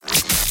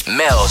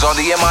Mel's on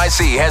the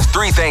MIC has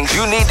 3 things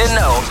you need to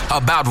know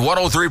about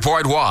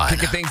 103.1.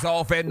 Kicking things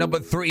off at number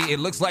 3, it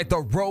looks like the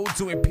road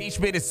to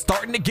impeachment is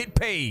starting to get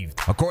paved.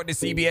 According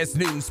to CBS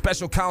News,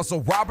 special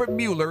counsel Robert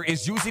Mueller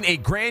is using a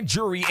grand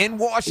jury in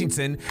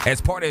Washington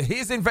as part of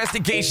his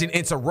investigation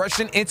into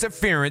Russian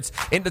interference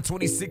in the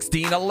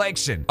 2016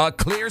 election. A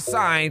clear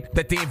sign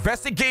that the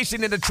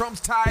investigation into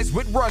Trump's ties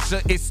with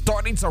Russia is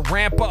starting to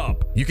ramp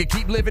up. You can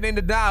keep living in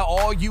denial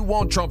all you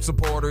want, Trump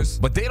supporters,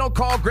 but they don't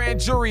call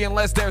grand jury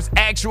unless there's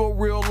actual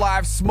real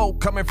live smoke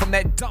coming from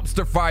that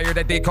dumpster fire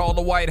that they call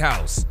the White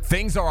House.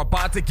 Things are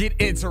about to get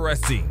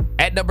interesting.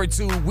 At number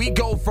 2, we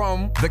go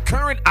from the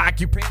current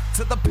occupant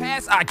to the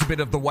past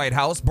occupant of the White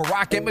House,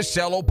 Barack and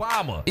Michelle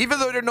Obama. Even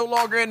though they're no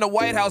longer in the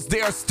White House,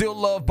 they are still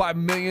loved by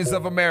millions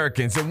of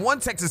Americans. And one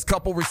Texas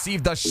couple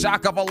received the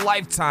shock of a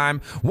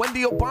lifetime when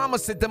the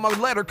Obamas sent them a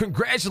letter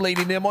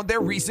congratulating them on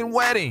their recent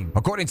wedding.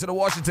 According to the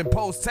Washington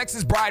Post,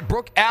 Texas bride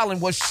Brooke Allen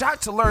was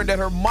shocked to learn that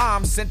her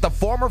mom sent the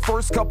former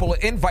first couple an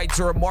invite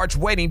to her March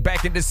wedding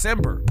back in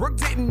December. Brooke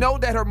didn't know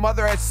that her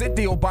mother had sent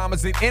the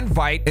Obamas an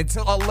invite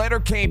until a letter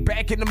came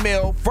back in the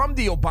mail from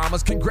the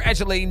Obamas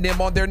congratulating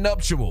them on their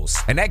nuptials.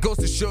 And that goes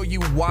to show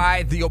you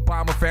why the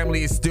Obama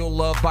family is still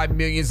loved by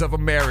millions of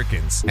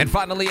Americans. And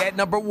finally, at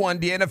number 1,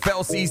 the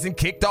NFL season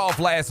kicked off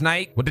last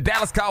night with the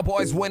Dallas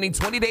Cowboys winning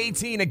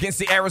 20-18 against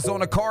the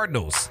Arizona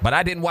Cardinals. But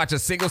I didn't watch a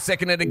single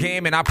second of the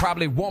game, and I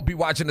probably won't be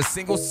watching a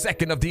single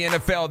second of the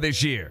NFL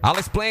this year. I'll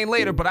explain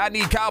later, but I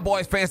need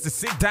Cowboys fans to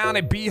sit down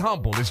and be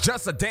humble. It's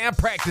just a damn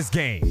practice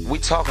game. We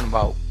talking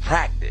about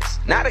practice.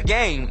 Not a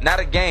game.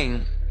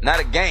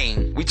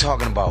 We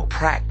talking about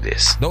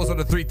practice. Those are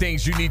the 3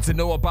 things you need to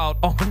know about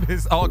on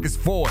this August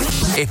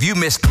 4th. If you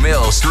missed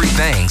Mel's 3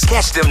 things,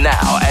 catch them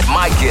now at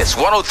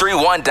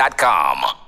MyKiss1031.com.